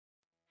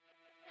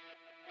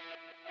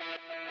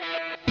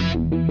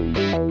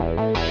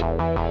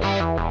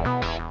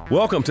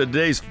Welcome to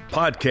today's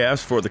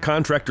podcast for The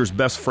Contractor's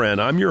Best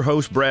Friend. I'm your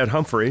host, Brad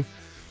Humphrey,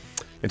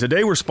 and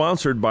today we're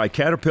sponsored by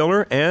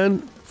Caterpillar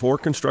and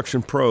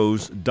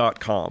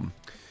ForConstructionPros.com.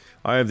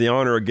 I have the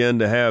honor again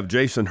to have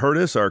Jason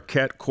Hurtis, our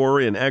Cat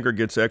quarry and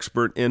aggregates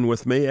expert, in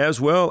with me, as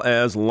well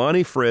as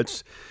Lonnie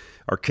Fritz,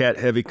 our Cat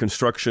heavy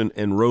construction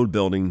and road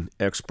building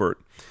expert.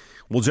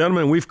 Well,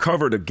 gentlemen, we've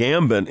covered a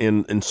gambit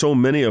in so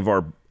many of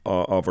our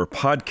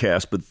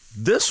podcasts, but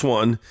this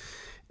one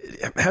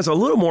has a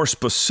little more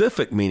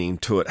specific meaning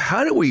to it.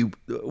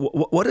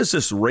 What is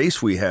this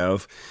race we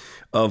have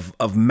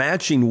of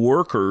matching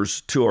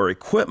workers to our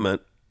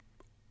equipment,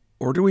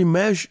 or do we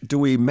match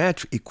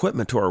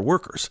equipment to our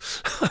workers?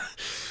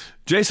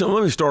 Jason,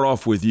 let me start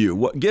off with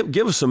you.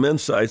 Give us some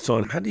insights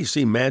on how do you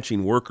see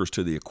matching workers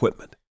to the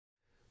equipment?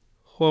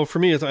 Well, for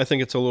me, I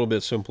think it's a little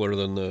bit simpler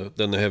than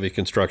the heavy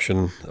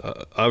construction.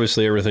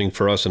 Obviously, everything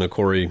for us in a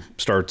quarry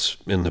starts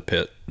in the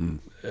pit.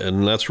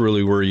 And that's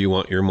really where you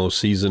want your most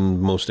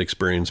seasoned, most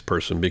experienced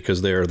person,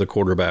 because they are the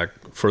quarterback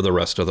for the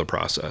rest of the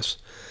process.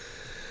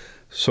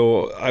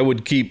 So I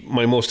would keep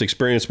my most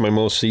experienced, my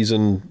most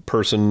seasoned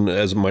person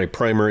as my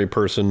primary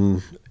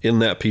person in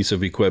that piece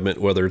of equipment,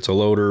 whether it's a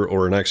loader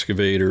or an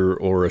excavator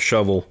or a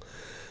shovel,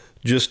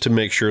 just to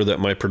make sure that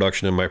my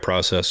production and my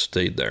process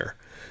stayed there.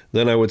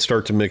 Then I would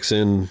start to mix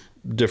in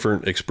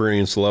different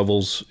experience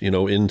levels,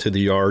 into the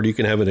yard. You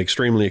can have an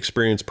extremely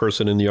experienced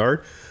person in the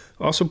yard.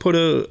 Also put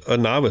a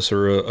novice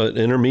or an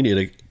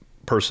intermediate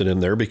person in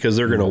there, because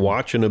they're going to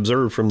watch and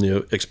observe from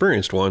the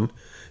experienced one,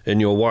 and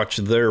you'll watch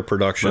their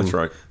production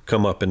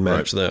come up and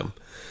match them.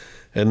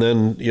 And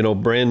then,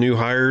 brand new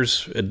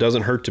hires, it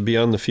doesn't hurt to be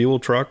on the fuel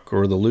truck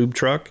or the lube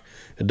truck.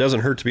 It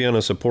doesn't hurt to be on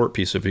a support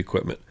piece of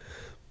equipment.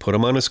 Put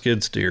them on a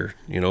skid steer,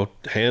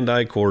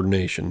 hand-eye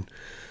coordination.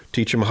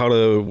 Teach them how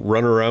to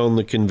run around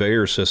the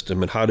conveyor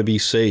system and how to be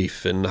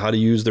safe and how to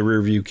use the rear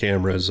view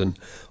cameras and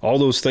all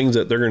those things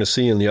that they're going to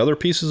see in the other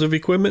pieces of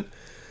equipment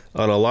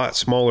on a lot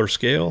smaller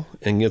scale,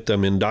 and get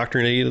them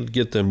indoctrinated,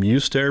 get them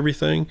used to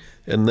everything,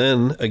 and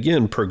then,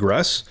 again,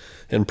 progress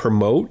and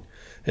promote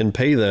and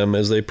pay them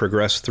as they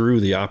progress through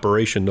the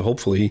operation to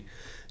hopefully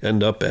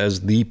end up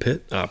as the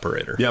pit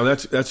operator. Yeah,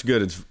 that's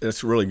good.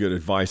 That's really good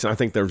advice. And I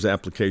think there's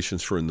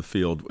applications for in the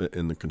field,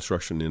 in the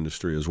construction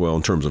industry as well,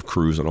 in terms of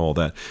crews and all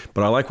that.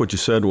 But I like what you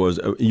said was,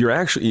 you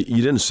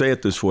didn't say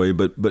it this way,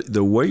 but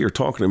the way you're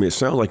talking to me, it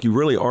sounds like you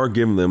really are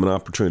giving them an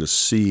opportunity to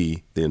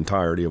see the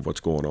entirety of what's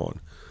going on.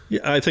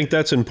 Yeah, I think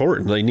that's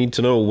important. They need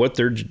to know what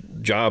their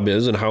job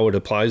is and how it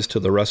applies to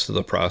the rest of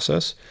the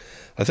process.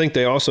 I think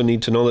they also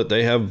need to know that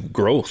they have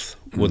growth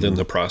within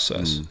the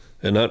process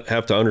and not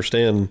have to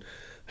understand,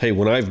 hey,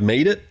 when I've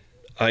made it,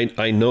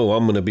 I know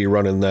I'm going to be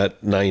running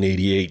that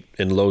 988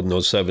 and loading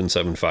those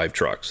 775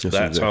 trucks. That's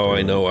exactly how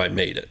I know I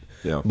made it.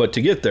 Yeah. But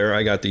to get there,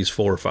 I got these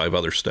 4 or 5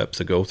 other steps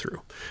to go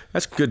through.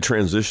 That's a good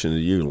transition to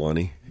you,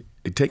 Lonnie.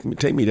 Take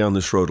me down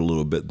this road a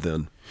little bit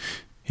then.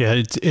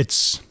 Yeah,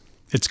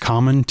 it's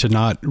common to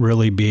not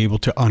really be able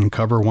to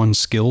uncover one's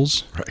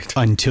skills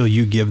until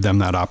you give them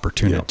that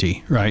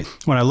opportunity, right?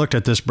 When I looked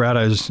at this, Brad,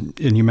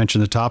 and you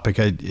mentioned the topic,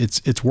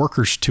 it's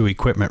workers to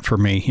equipment for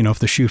me. If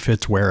the shoe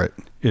fits, wear it,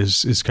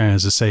 is kind of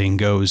as the saying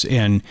goes.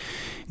 And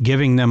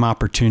giving them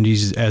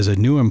opportunities as a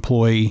new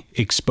employee,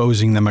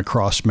 exposing them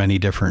across many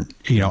different,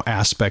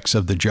 aspects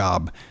of the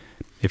job.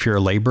 If you're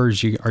a laborer, are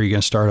you going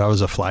to start out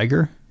as a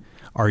flagger?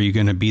 Are you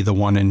going to be the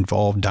one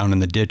involved down in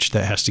the ditch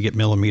that has to get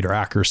millimeter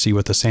accuracy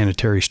with a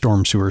sanitary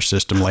storm sewer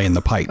system laying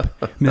the pipe?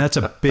 I mean, that's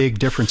a big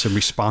difference in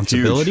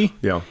responsibility.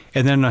 Huge. Yeah.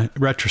 And then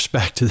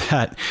retrospect to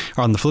that,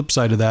 on the flip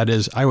side of that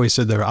is, I always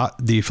said that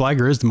the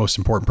flagger is the most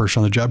important person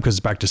on the job because it's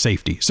back to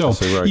safety. So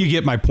you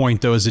get my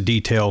point, though, as a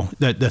detail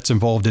that's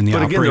involved in the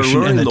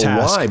operation and the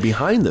task. Why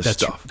behind this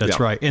stuff.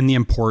 That's right. And the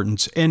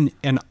importance. And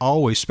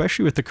always,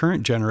 especially with the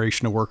current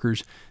generation of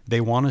workers,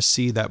 they want to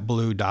see that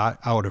blue dot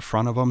out in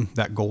front of them,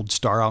 that gold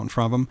star out in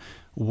front of them.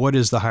 What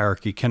is the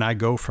hierarchy? Can I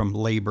go from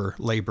labor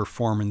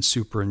foreman,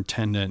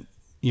 superintendent,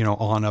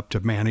 on up to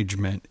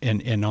management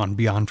and on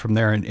beyond from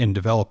there and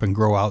develop and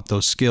grow out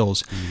those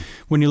skills?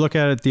 When you look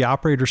at it, the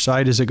operator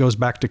side, it goes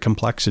back to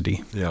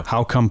complexity. Yeah.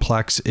 How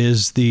complex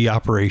is the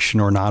operation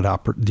or not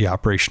the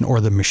operation,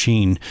 or the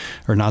machine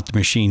or not the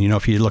machine?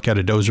 If you look at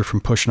a dozer from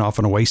pushing off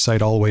on a waste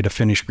site all the way to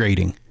finish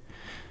grading,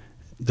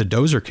 the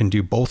dozer can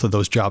do both of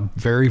those jobs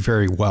very,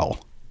 very well.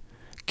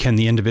 Can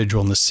the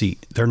individual in the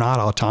seat? They're not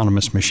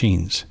autonomous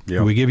machines.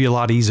 Yep. We give you a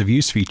lot of ease of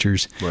use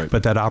features,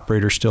 but that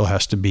operator still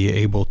has to be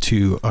able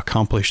to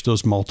accomplish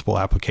those multiple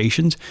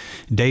applications.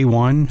 Day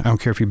one, I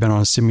don't care if you've been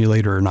on a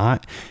simulator or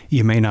not,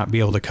 you may not be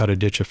able to cut a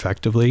ditch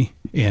effectively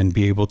and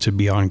be able to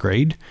be on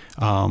grade.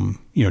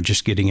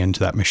 just getting into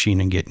that machine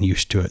and getting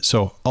used to it.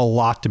 So a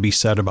lot to be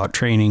said about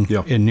training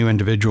in new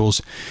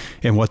individuals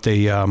and what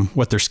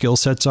their skill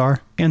sets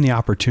are and the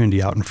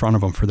opportunity out in front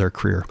of them for their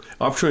career.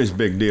 Opportunity is a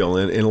big deal.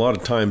 And a lot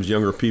of times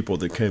younger people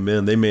that came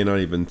in, they may not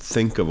even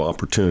think of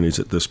opportunities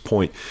at this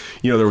point.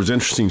 There was an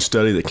interesting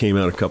study that came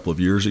out a couple of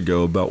years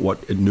ago about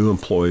what new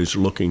employees are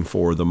looking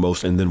for the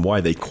most and then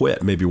why they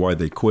quit, maybe why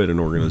they quit an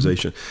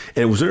organization.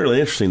 And it was really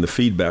interesting, the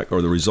feedback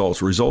or the results.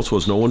 The results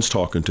was no one's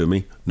talking to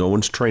me, no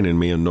one's training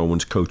me, and no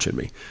one's coaching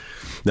me.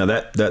 Now,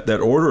 that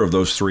order of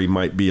those three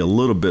might be a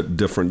little bit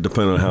different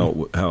depending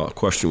on how a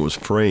question was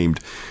framed.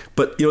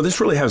 But, this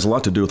really has a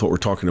lot to do with what we're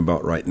talking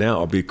about right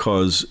now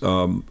because,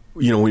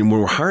 when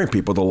we're hiring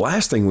people, the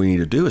last thing we need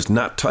to do is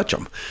not touch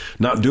them,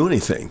 not do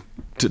anything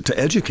to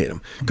educate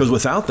them. Because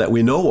without that,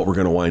 we know what we're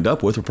going to wind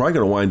up with. We're probably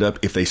going to wind up,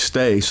 if they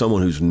stay,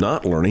 someone who's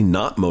not learning,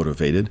 not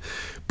motivated.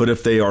 But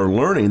if they are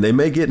learning, they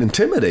may get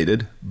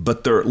intimidated,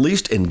 but they're at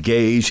least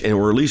engaged and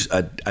we're at least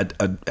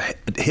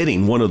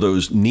hitting one of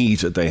those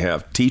needs that they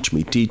have. Teach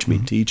me, teach me,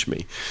 teach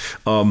me.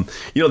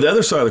 The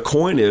other side of the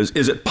coin is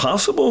it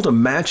possible to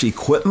match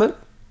equipment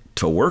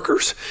to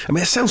workers? I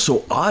mean, it sounds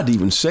so odd to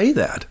even say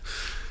that.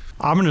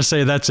 I'm going to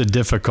say that's a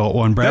difficult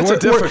one, Brad. That's a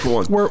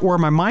difficult one. Where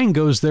my mind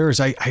goes there is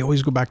I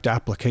always go back to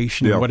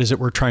application. And what is it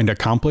we're trying to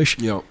accomplish?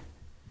 Yeah.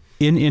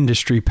 In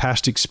industry,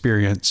 past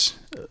experience,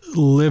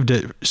 lived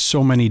it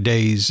so many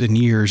days and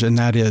years, and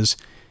that is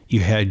you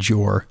had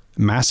your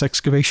mass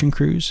excavation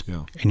crews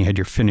and you had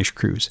your finish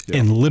crews. Yeah.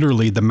 And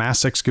literally the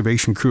mass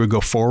excavation crew would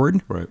go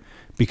forward. Right.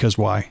 Because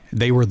why?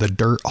 They were the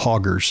dirt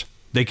hoggers.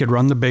 They could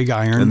run the big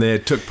iron. And they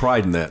took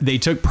pride in that. They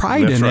took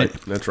pride in it.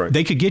 That's right.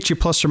 They could get you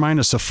plus or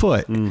minus a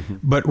foot,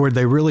 but were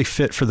they really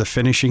fit for the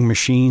finishing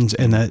machines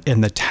and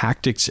the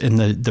tactics and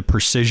the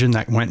precision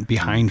that went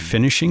behind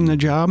finishing the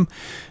job?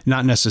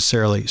 Not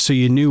necessarily. So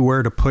you knew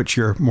where to put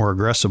your more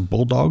aggressive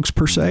bulldogs,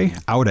 per se,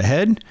 out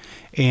ahead,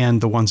 and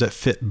the ones that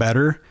fit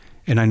better.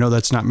 And I know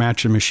that's not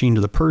matching machine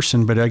to the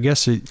person, but I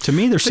guess to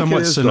me, they're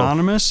somewhat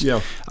synonymous.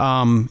 Though.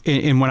 Yeah.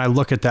 And when I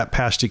look at that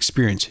past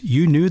experience,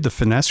 you knew the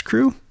finesse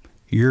crew,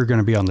 you're going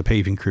to be on the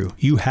paving crew.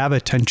 You have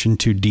attention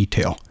to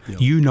detail. Yep.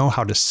 You know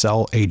how to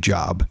sell a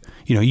job.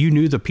 You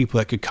knew the people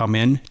that could come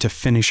in to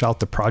finish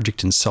out the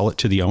project and sell it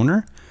to the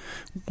owner.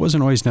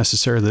 Wasn't always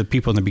necessarily the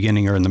people in the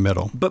beginning or in the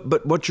middle.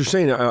 But what you're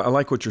saying, I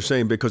like what you're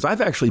saying, because I've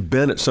actually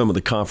been at some of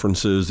the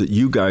conferences that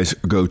you guys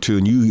go to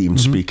and you even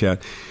speak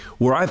at,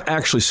 where I've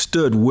actually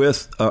stood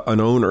with an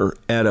owner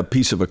at a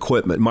piece of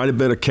equipment. It might have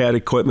been a CAT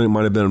equipment. It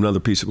might have been another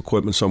piece of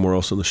equipment somewhere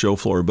else on the show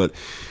floor.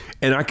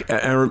 And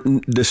I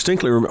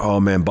distinctly remember, oh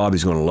man,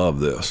 Bobby's going to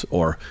love this,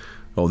 or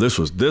oh,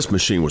 this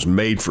machine was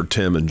made for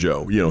Tim and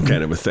Joe,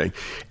 kind of a thing.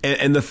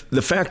 And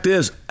the fact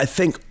is, I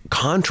think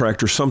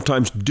contractors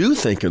sometimes do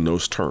think in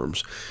those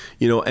terms.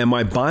 Am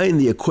I buying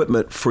the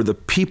equipment for the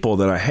people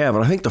that I have?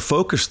 And I think the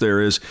focus there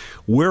is,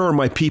 where are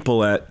my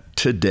people at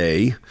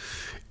today?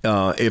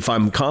 If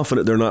I'm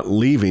confident they're not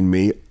leaving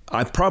me,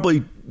 I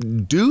probably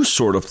do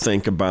sort of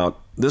think about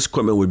this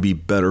equipment would be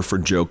better for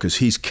Joe because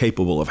he's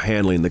capable of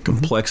handling the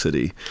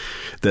complexity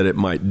that it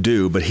might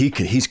do, but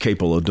he's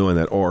capable of doing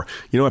that. Or,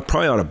 I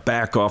probably ought to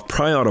back off,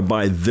 probably ought to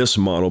buy this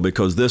model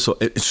because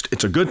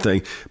it's a good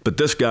thing, but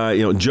this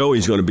guy,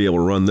 Joey's going to be able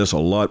to run this a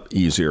lot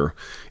easier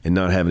and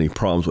not have any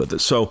problems with it.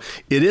 So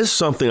it is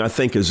something I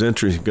think is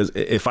interesting, because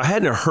if I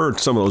hadn't heard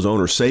some of those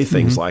owners say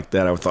things like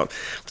that, I would have thought,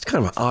 it's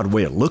kind of an odd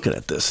way of looking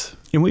at this.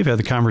 And we've had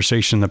the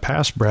conversation in the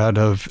past, Brad,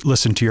 of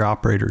listen to your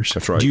operators.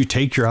 That's right. Do you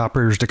take your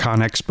operators to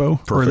ConExpo?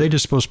 Perfect. Or are they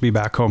just supposed to be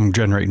back home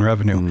generating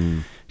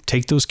revenue?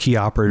 Take those key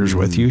operators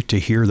with you to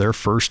hear their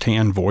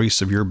firsthand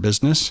voice of your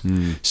business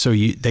so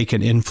they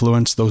can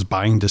influence those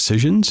buying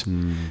decisions.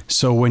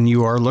 So when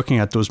you are looking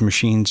at those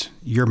machines,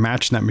 you're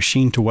matching that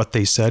machine to what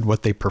they said,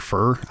 what they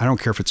prefer. I don't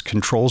care if it's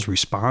controls,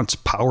 response,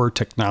 power,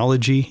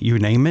 technology, you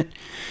name it.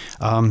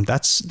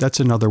 That's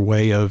another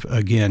way of,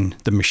 again,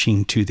 the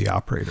machine to the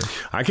operator.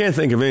 I can't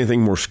think of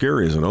anything more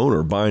scary as an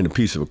owner buying a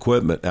piece of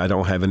equipment I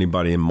don't have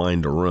anybody in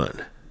mind to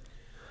run.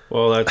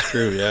 Well, that's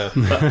true, yeah.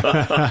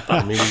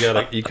 I mean,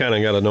 you kind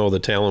of got to know the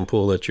talent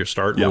pool that you're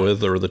starting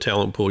with, or the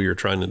talent pool you're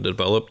trying to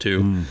develop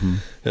to,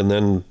 and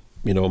then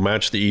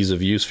match the ease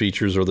of use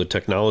features or the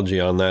technology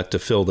on that to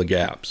fill the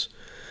gaps.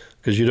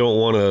 Because you don't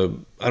want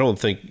to. I don't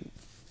think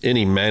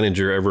any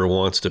manager ever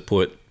wants to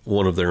put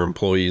one of their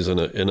employees in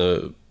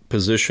a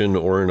position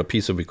or in a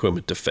piece of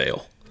equipment to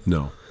fail.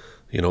 No.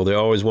 They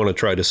always want to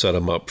try to set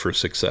them up for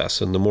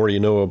success, and the more you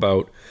know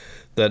about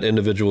that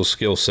individual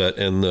skill set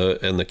and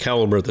the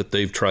caliber that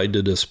they've tried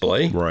to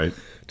display, right,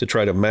 to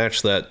try to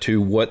match that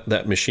to what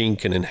that machine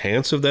can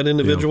enhance of that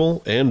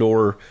individual and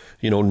or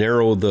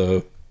narrow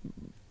the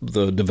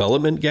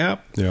development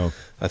gap. Yeah.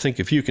 I think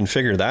if you can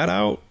figure that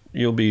out,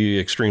 you'll be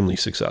extremely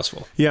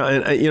successful. Yeah,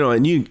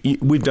 and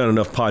we've done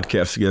enough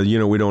podcasts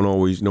together. We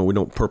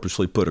don't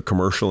purposely put a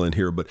commercial in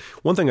here, but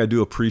one thing I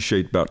do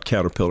appreciate about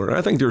Caterpillar, and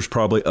I think there's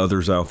probably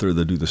others out there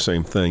that do the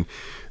same thing,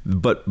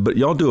 but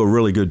y'all do a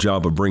really good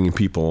job of bringing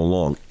people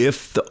along.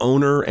 If the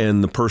owner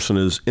and the person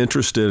is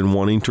interested in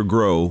wanting to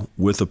grow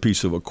with a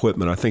piece of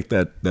equipment, I think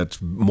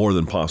that's more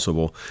than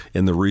possible,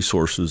 and the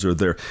resources are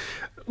there.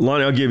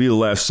 Lonnie, I'll give you the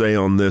last say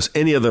on this.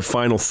 Any other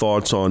final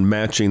thoughts on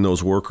matching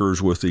those workers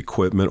with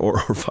equipment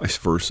or vice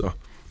versa?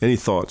 Any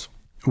thoughts?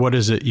 What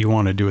is it you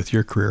want to do with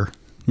your career,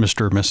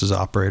 Mr. or Mrs.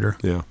 Operator?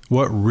 Yeah.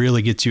 What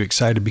really gets you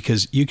excited?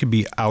 Because you could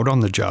be out on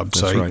the job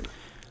site,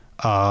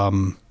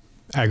 right.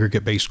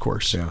 Aggregate-based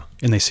course, yeah.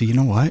 And they say, you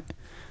know what?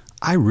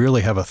 I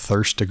really have a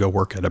thirst to go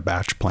work at a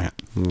batch plant.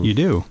 You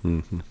do.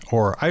 Mm-hmm.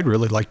 Or I'd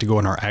really like to go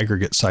on our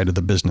aggregate side of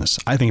the business.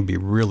 I think it'd be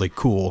really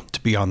cool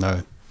to be on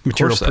the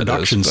material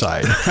production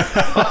side.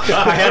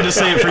 I had to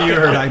say it for you,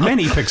 Herdy.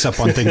 Manny picks up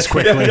on things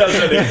quickly.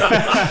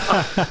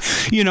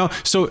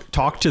 So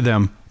talk to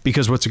them,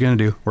 because what's it going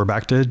to do? We're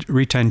back to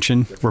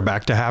retention. We're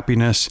back to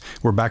happiness.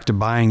 We're back to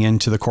buying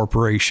into the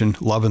corporation,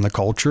 loving the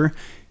culture,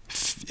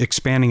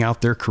 expanding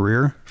out their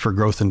career for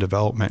growth and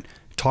development.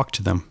 Talk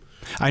to them.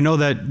 I know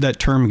that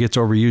term gets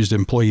overused,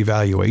 employee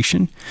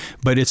evaluation,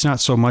 but it's not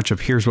so much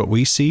of here's what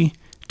we see.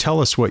 Tell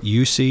us what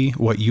you see,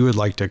 what you would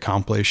like to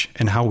accomplish,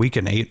 and how we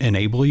can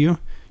enable you.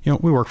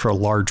 We work for a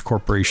large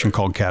corporation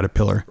called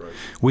Caterpillar. Right.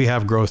 We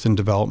have growth and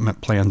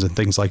development plans and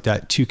things like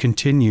that to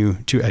continue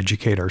to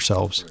educate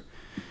ourselves. Right.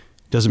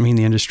 Doesn't mean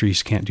the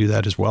industries can't do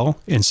that as well.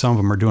 And some of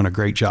them are doing a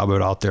great job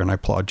out there, and I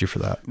applaud you for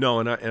that. No,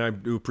 and I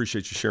do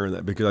appreciate you sharing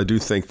that, because I do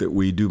think that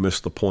we do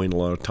miss the point a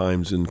lot of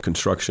times in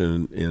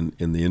construction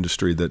in the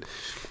industry that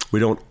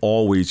we don't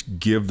always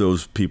give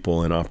those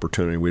people an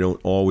opportunity. We don't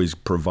always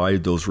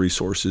provide those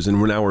resources.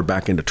 And now we're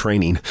back into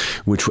training,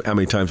 which how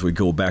many times we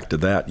go back to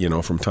that,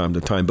 from time to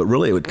time. But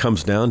really what it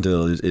comes down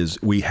to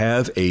is we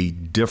have a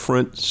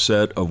different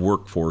set of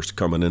workforce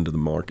coming into the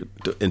market,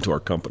 into our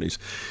companies.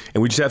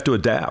 And we just have to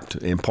adapt.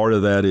 And part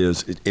of that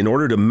is, in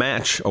order to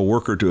match a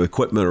worker to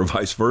equipment or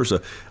vice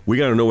versa, we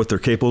got to know what they're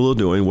capable of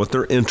doing, what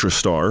their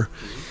interests are,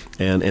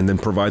 and then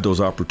provide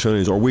those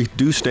opportunities, or we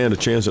do stand a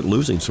chance at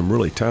losing some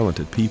really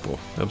talented people.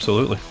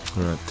 Absolutely.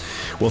 All right.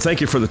 Well,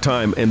 thank you for the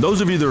time. And those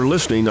of you that are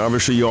listening,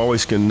 obviously you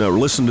always can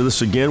listen to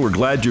this again. We're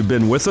glad you've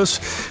been with us.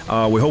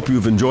 We hope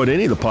you've enjoyed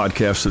any of the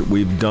podcasts that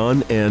we've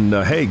done. And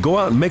hey, go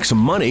out and make some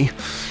money,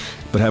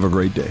 but have a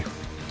great day.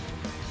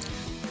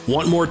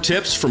 Want more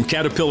tips from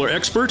Caterpillar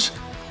experts?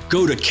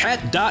 Go to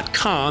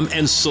cat.com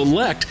and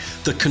select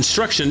the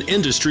construction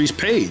industries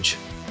page.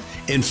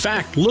 In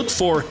fact, look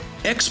for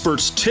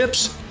experts'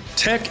 tips,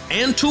 tech,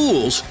 and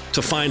tools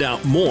to find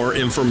out more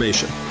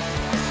information.